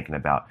 Now I'm thinking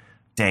about,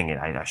 dang it,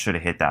 I should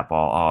have hit that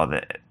ball.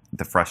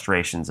 The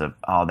frustrations of,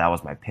 that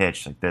was my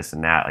pitch, like this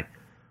and that, like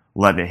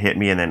letting it hit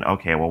me, and then,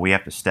 okay, well, we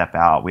have to step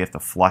out. We have to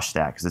flush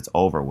that because it's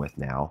over with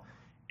now.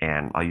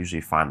 And I'll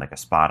usually find like a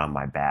spot on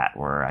my bat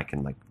where I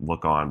can like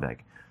look on,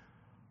 like,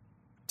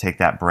 take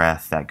that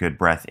good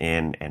breath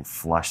in, and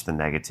flush the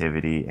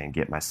negativity and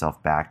get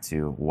myself back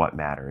to what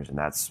matters. And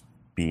that's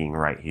being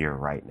right here,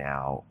 right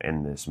now,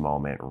 in this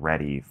moment,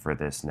 ready for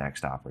this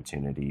next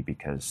opportunity,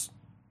 because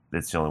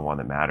it's the only one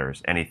that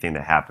matters. Anything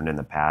that happened in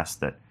the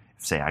past, that,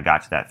 say I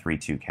got to that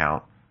 3-2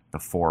 count, the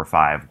 4 or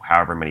 5,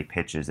 however many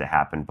pitches that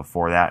happened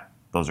before that,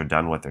 those are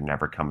done with. They're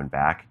never coming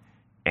back.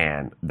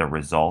 And the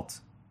result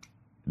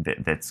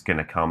that's going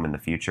to come in the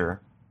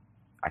future,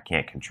 I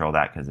can't control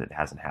that because it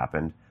hasn't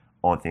happened.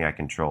 Only thing I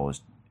control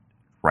is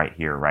right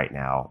here, right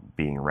now,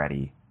 being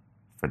ready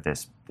for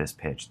this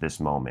pitch,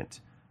 this moment,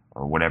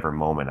 or whatever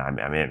moment I'm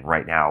in.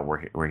 Right now,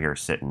 we're here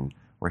sitting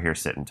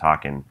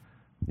talking,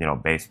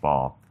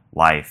 baseball,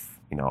 life,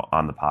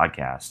 on the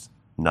podcast.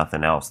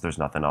 Nothing else. There's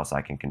nothing else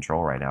I can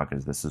control right now,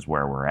 because this is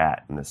where we're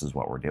at and this is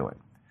what we're doing.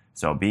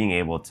 So being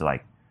able to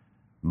like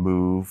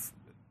move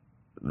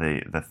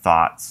the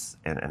thoughts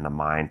and the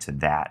mind to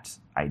that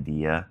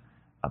idea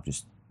of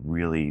just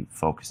really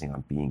focusing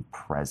on being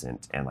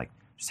present, and like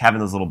just having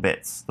those little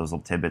bits, those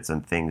little tidbits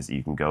and things that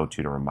you can go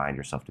to remind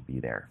yourself to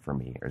be there, for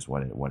me, is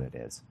what it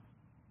is.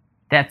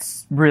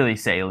 That's really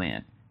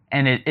salient.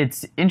 And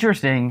it's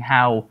interesting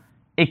how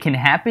it can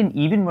happen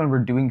even when we're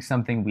doing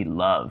something we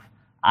love.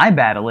 I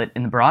battle it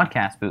in the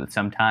broadcast booth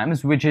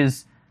sometimes, which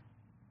is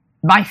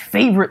my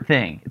favorite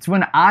thing. It's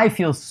when I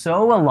feel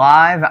so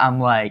alive. I'm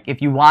like, if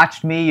you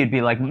watched me, you'd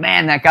be like,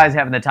 man, that guy's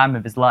having the time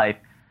of his life.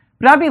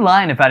 But I'd be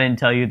lying if I didn't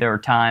tell you there were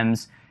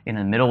times in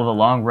the middle of a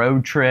long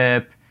road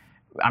trip,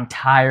 I'm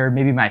tired,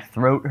 maybe my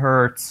throat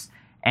hurts,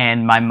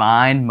 and my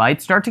mind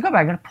might start to go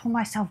back. I gotta pull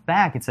myself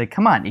back. It's like,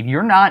 come on, if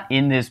you're not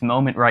in this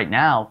moment right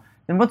now,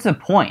 then what's the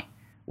point?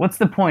 What's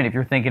the point if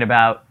you're thinking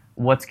about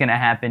what's gonna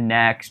happen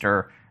next,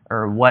 or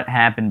what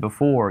happened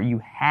before? You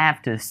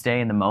have to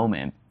stay in the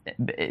moment.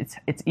 It's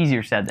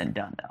easier said than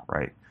done, though.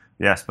 Right.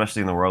 Yeah,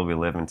 especially in the world we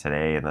live in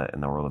today, in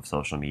the world of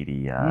social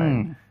media,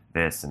 and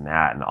this and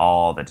that, and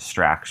all the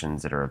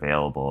distractions that are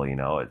available.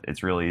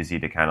 It's really easy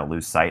to kind of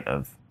lose sight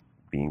of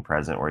being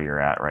present where you're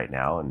at right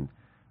now. And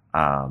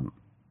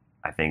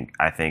I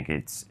think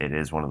it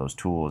is one of those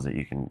tools that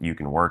you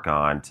can work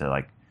on to,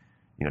 like,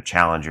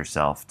 challenge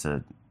yourself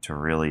to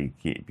really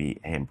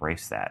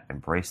embrace that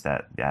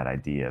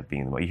idea of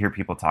being the moment. You hear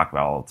people talk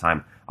about all the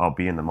time, oh,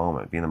 be in the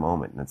moment,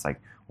 and it's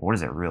like, what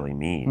does it really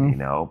mean,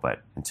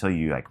 But until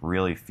you, like,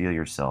 really feel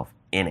yourself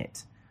in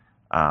it,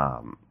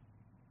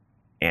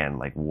 and,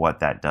 like, what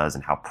that does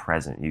and how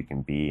present you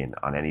can be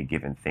on any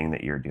given thing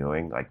that you're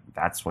doing, like,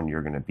 that's when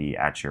you're going to be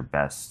at your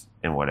best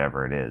in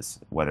whatever it is,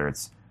 whether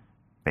it's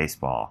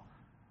baseball,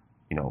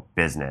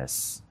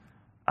 business,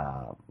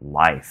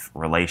 life,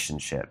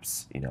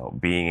 relationships,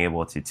 being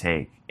able to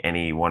take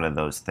any one of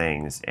those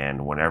things,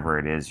 and whenever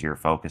it is you're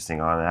focusing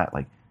on that,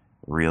 like,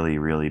 really,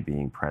 really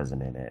being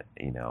present in it,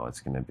 it's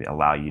going to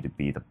allow you to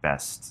be the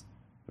best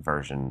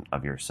version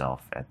of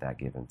yourself at that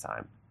given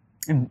time.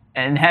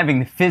 And having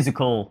the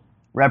physical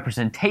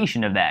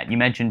representation of that. You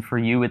mentioned for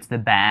you it's the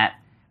bat,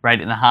 right?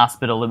 In the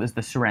hospital it was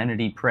the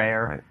Serenity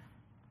Prayer.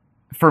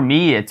 Right. For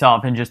me it's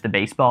often just the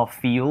baseball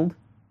field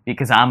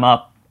because I'm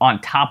up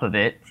on top of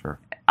it. Sure.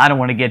 I don't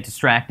want to get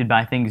distracted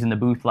by things in the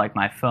booth like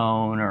my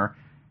phone or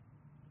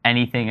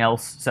anything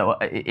else. So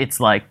it's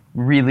like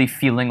really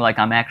feeling like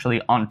I'm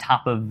actually on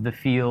top of the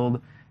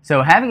field.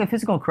 So having a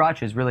physical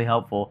crutch is really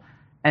helpful.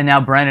 And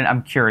now, Brennan,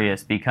 I'm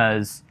curious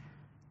because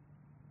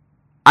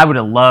I would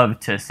have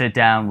loved to sit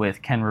down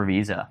with Ken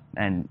Ravizza,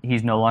 and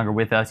he's no longer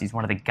with us. He's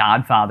one of the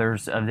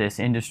godfathers of this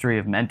industry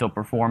of mental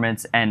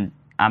performance, and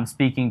I'm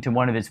speaking to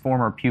one of his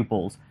former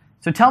pupils.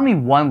 So tell me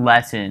one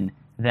lesson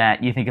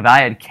that you think if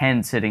I had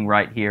Ken sitting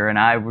right here and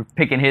I were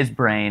picking his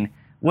brain,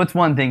 what's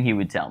one thing he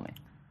would tell me?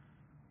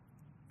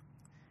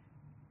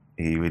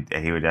 He would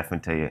definitely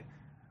tell you.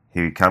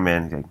 He would come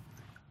in and say,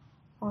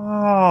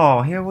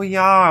 oh, here we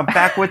are,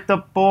 back with the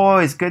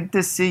boys. Good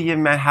to see you,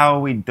 man. How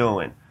are we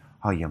doing?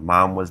 Oh, your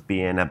mom was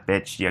being a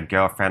bitch. Your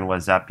girlfriend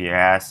was up your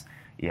ass.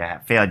 You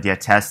failed your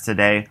test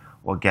today.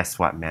 Well, guess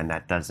what, man?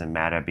 That doesn't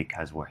matter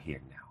because we're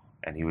here now.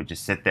 And he would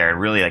just sit there and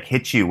really, like,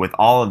 hit you with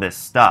all of this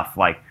stuff,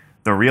 like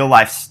the real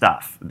life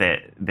stuff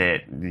that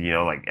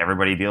like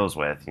everybody deals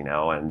with,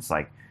 and it's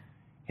like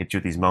hit you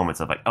with these moments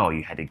of, like, oh,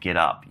 you had to get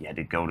up, you had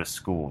to go to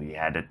school, you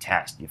had to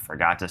test, you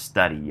forgot to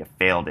study, you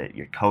failed it,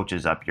 your coach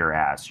is up your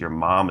ass, your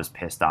mom is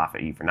pissed off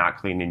at you for not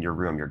cleaning your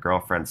room, your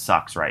girlfriend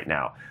sucks right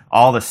now,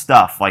 all the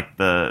stuff, like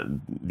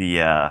the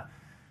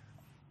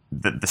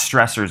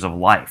stressors of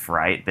life,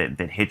 right,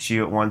 that hit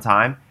you at one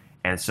time.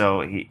 And so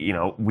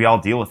we all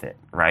deal with it,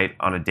 right,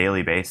 on a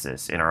daily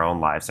basis in our own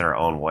lives, in our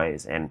own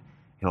ways, and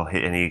he'll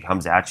hit and he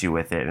comes at you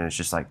with it, and it's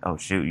just like, oh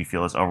shoot, you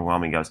feel this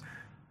overwhelming. He goes,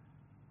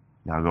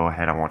 now go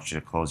ahead, I want you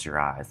to close your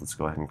eyes. Let's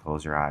go ahead and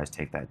close your eyes,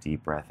 take that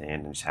deep breath in,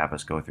 and just have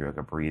us go through, like,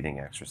 a breathing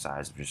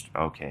exercise of just,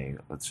 okay,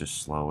 let's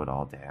just slow it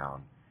all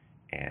down,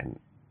 and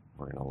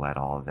we're going to let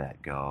all of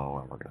that go,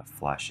 and we're going to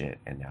flush it,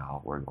 and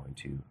now we're going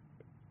to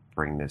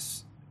bring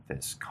this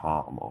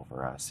calm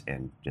over us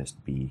and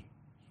just be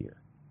here,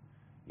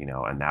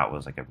 and that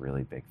was, like, a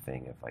really big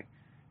thing of, like,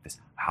 this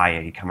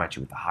high, he come at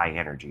you with the high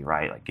energy,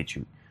 right, like, get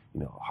you,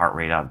 heart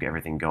rate up, get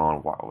everything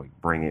going,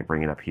 bring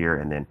it up here,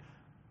 and then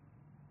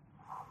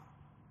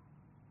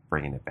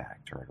bringing it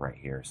back to, like, right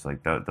here. So,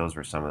 like, those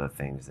were some of the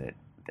things that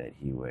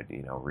he would,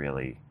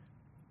 really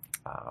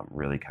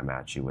come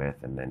at you with,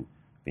 and then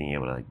being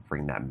able to, like,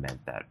 bring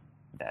that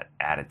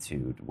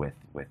attitude with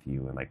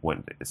you, and, like,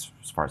 when as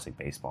far as, like,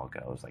 baseball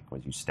goes, like,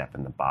 when you step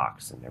in the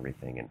box and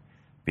everything, and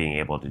being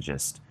able to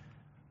just,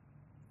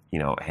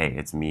 hey,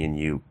 it's me and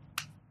you,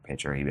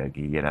 pitcher. He'd be like,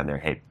 you get on there,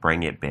 hey,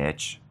 bring it,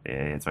 bitch.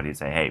 It's what he'd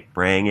say, hey,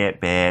 bring it,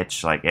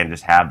 bitch. Like, and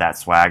just have that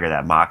swagger,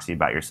 that moxie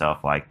about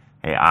yourself, like,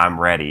 hey, I'm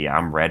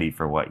ready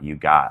for what you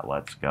got.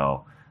 Let's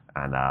go.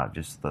 And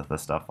just the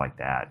stuff like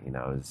that, he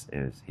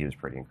was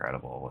pretty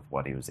incredible with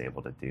what he was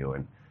able to do,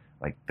 and,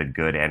 like, the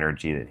good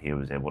energy that he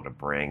was able to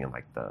bring, and,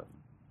 like, the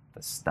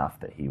stuff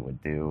that he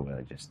would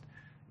do, just,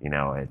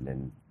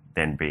 and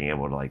then being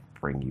able to, like,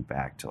 bring you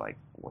back to, like,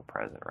 we're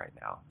present right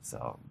now.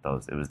 So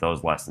it was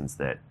those lessons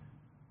that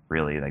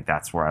really, like,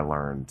 that's where I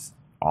learned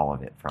all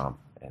of it from,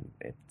 and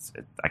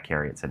I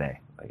carry it today.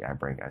 Like,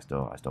 I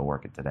still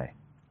work it today.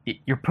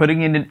 You're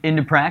putting it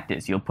into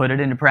practice. You'll put it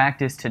into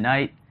practice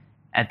tonight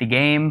at the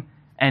game,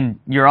 and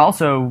you're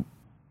also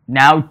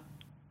now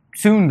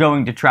soon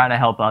going to try to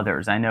help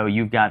others. I know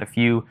you've got a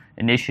few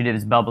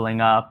initiatives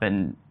bubbling up,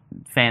 and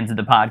fans of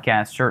the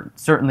podcast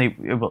certainly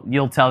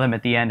you'll tell them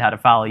at the end how to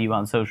follow you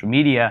on social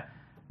media,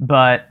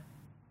 but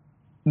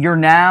you're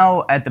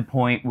now at the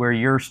point where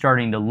you're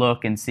starting to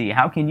look and see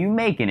how can you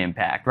make an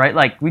impact, right?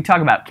 Like, we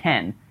talk about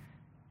Ken.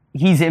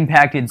 He's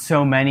impacted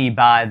so many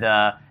by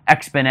the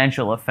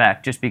exponential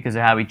effect just because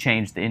of how he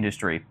changed the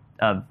industry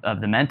of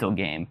the mental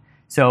game.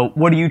 So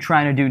what are you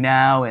trying to do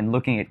now and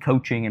looking at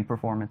coaching and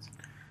performance?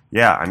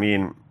 Yeah, I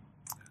mean,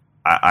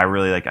 I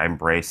really, like, I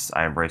embrace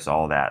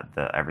all that,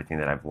 everything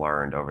that I've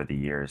learned over the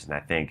years. And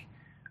I think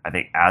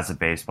as a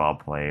baseball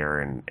player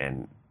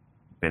and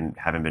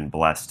having been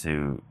blessed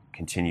to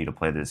continue to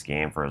play this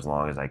game for as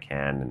long as I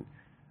can, and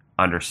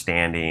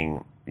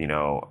understanding,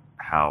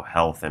 how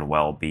health and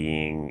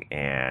well-being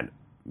and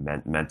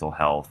mental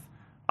health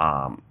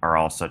are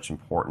all such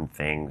important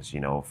things,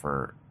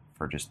 for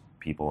just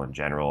people in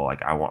general.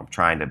 Like I want to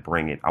try and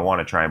bring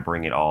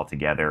it all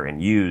together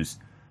and use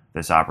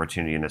this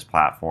opportunity and this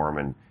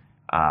platform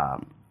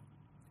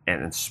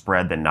and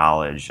spread the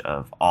knowledge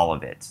of all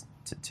of it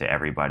to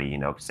everybody,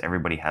 because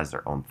everybody has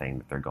their own thing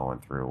that they're going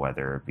through,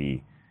 whether it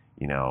be,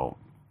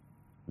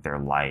 their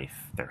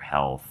life, their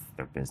health,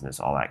 their business,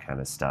 all that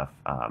kind of stuff.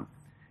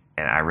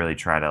 And I really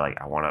try to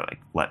I want to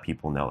let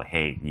people know,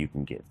 hey, you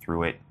can get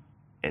through it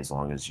as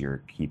long as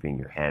you're keeping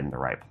your head in the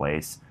right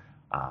place.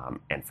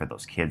 And for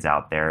those kids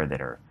out there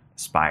that are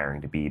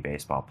aspiring to be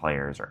baseball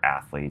players or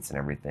athletes and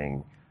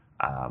everything,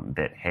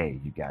 that, hey,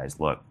 you guys,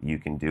 look, you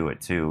can do it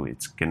too.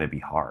 It's going to be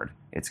hard.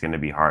 It's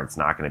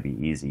not going to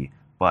be easy.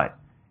 But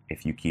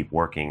if you keep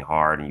working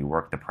hard and you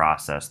work the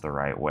process the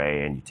right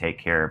way and you take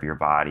care of your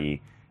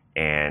body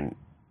and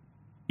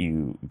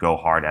you go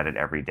hard at it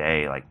every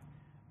day,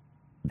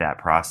 that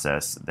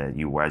process that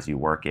as you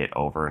work it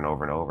over and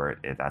over and over,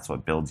 that's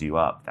what builds you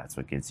up. That's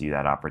what gives you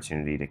that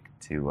opportunity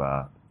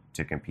to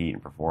compete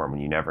and perform.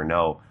 And you never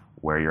know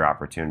where your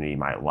opportunity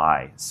might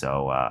lie.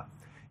 So,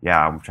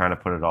 I'm trying to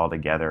put it all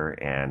together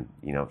and,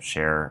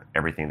 share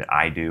everything that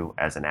I do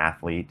as an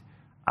athlete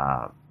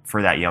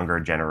for that younger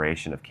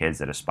generation of kids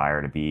that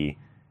aspire to be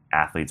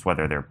athletes,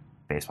 whether they're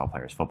baseball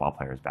players, football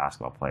players,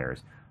 basketball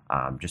players,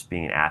 just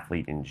being an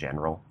athlete in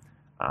general.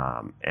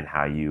 And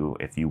how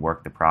if you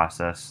work the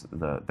process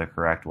the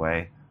correct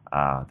way,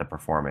 the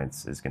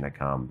performance is going to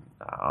come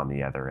on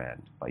the other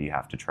end. But you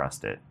have to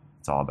trust it.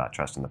 It's all about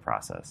trusting the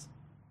process.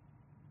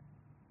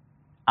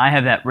 I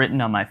have that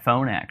written on my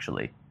phone,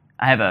 actually.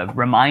 I have a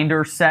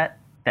reminder set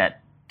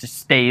that just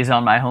stays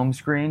on my home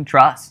screen.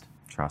 Trust.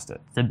 Trust it.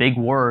 It's a big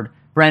word.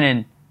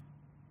 Brennan,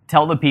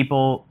 tell the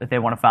people if they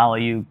want to follow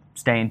you,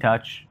 stay in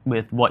touch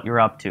with what you're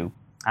up to,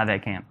 how they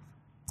can.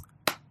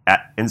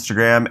 At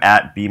Instagram,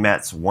 at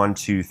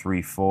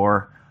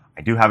bmets1234.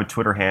 I do have a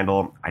Twitter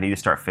handle. I need to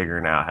start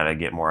figuring out how to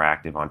get more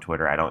active on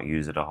Twitter. I don't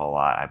use it a whole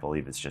lot. I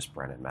believe it's just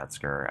Brennan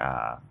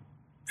Metzger.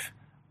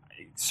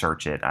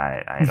 Search it.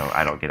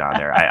 I don't get on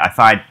there. I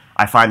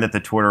find that the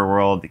Twitter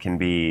world can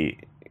be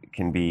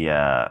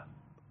a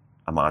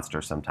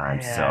monster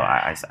sometimes.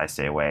 Yeah. So I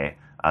stay away.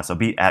 So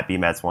be at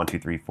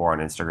bmets1234 on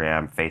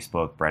Instagram,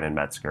 Facebook, Brennan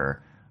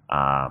Metzger.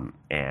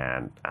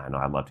 And I know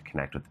I'd love to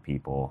connect with the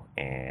people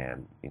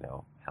and,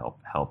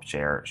 help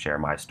share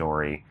my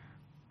story,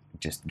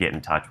 just get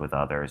in touch with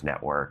others,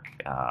 network,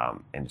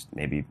 and just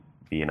maybe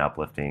be an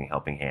uplifting,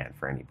 helping hand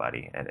for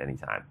anybody at any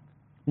time.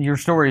 Your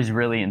story is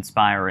really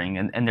inspiring,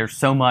 and there's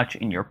so much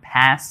in your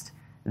past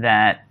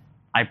that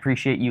I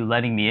appreciate you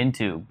letting me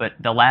into. But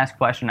the last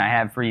question I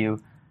have for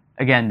you,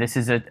 again, this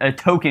is a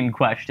token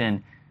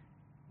question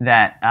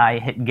that I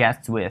hit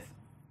guests with,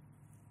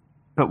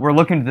 but we're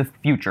looking to the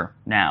future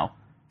now.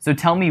 So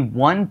tell me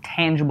one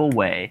tangible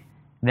way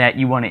that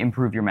you want to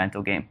improve your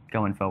mental game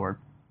going forward.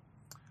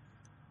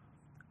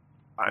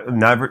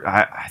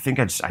 I think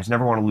I just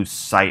never want to lose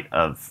sight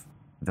of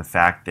the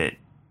fact that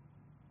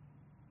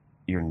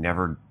you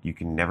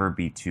can never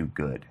be too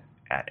good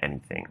at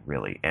anything,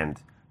 really.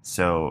 And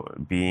so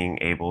being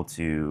able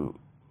to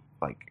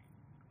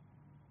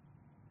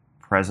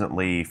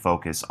presently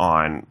focus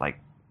on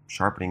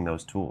sharpening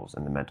those tools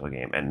in the mental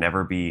game and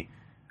never be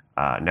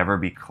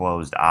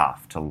closed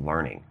off to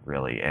learning,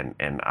 really. And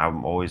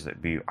I'm always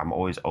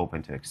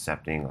open to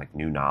accepting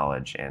new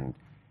knowledge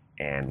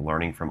and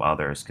learning from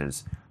others,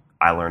 because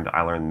I learned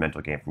the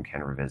mental game from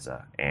Ken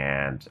Ravizza,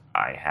 and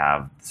I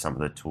have some of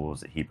the tools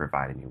that he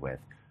provided me with.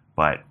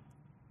 But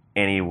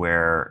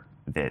anywhere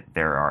that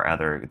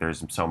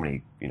there's so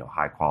many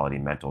high quality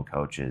mental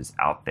coaches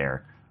out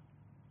there,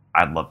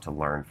 I'd love to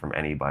learn from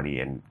anybody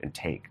and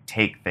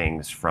take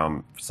things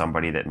from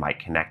somebody that might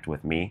connect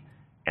with me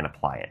and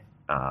apply it.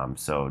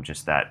 So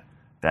just that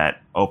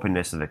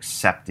openness of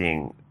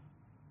accepting,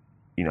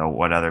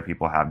 what other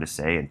people have to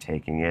say and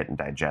taking it and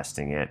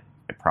digesting it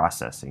and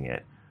processing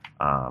it,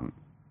 and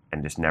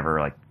just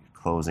never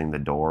closing the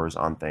doors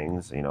on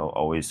things.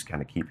 Always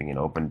kind of keeping an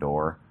open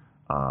door,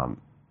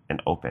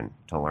 and open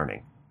to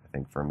learning. I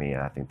think for me,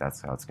 I think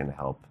that's how it's going to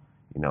help.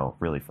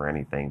 Really for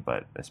anything,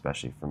 but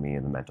especially for me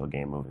in the mental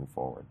game moving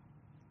forward.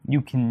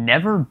 You can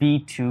never be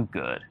too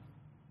good.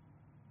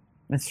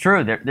 It's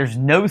true. There's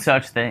no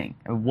such thing.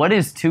 What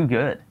is too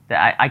good?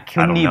 I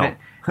couldn't even.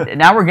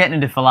 Now we're getting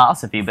into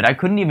philosophy, but I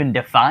couldn't even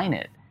define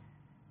it.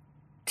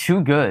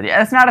 Too good. Yeah,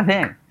 that's not a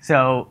thing.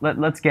 So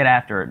let's get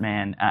after it,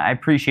 man. I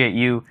appreciate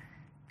you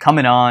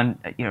coming on.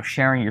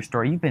 Sharing your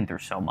story. You've been through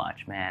so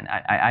much, man.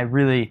 I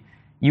really,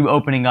 you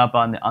opening up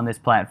on this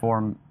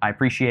platform, I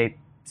appreciate.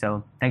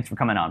 So thanks for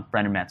coming on,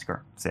 Brennan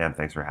Metzger. Sam,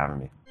 thanks for having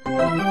me.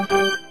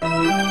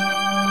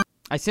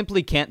 I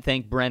simply can't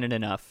thank Brennan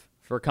enough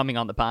for coming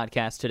on the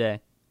podcast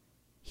today.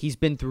 He's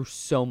been through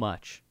so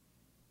much.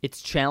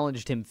 It's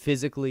challenged him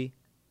physically,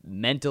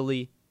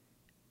 mentally,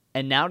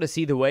 and now to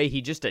see the way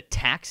he just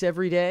attacks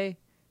every day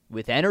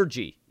with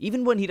energy.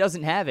 Even when he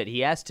doesn't have it,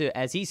 he has to,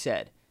 as he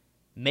said,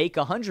 make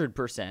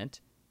 100%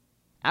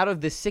 out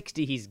of the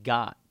 60 he's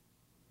got.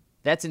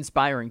 That's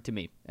inspiring to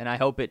me, and I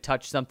hope it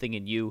touched something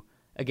in you.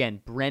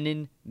 Again,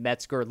 Brennan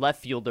Metzger,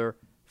 left fielder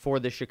for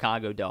the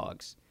Chicago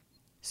Dogs.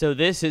 So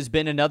this has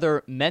been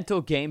another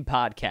Mental Game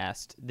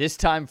podcast, this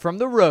time from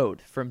the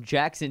road, from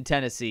Jackson,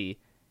 Tennessee.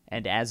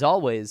 And as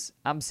always,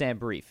 I'm Sam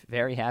Brief,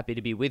 very happy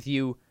to be with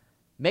you.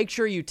 Make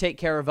sure you take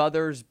care of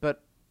others,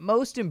 but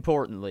most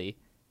importantly,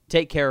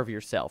 take care of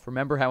yourself.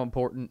 Remember how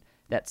important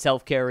that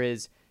self-care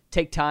is.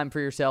 Take time for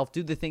yourself,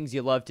 do the things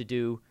you love to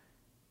do,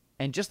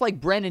 and just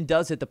like Brennan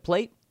does at the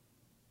plate,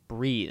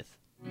 breathe.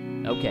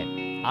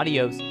 Okay,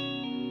 adios.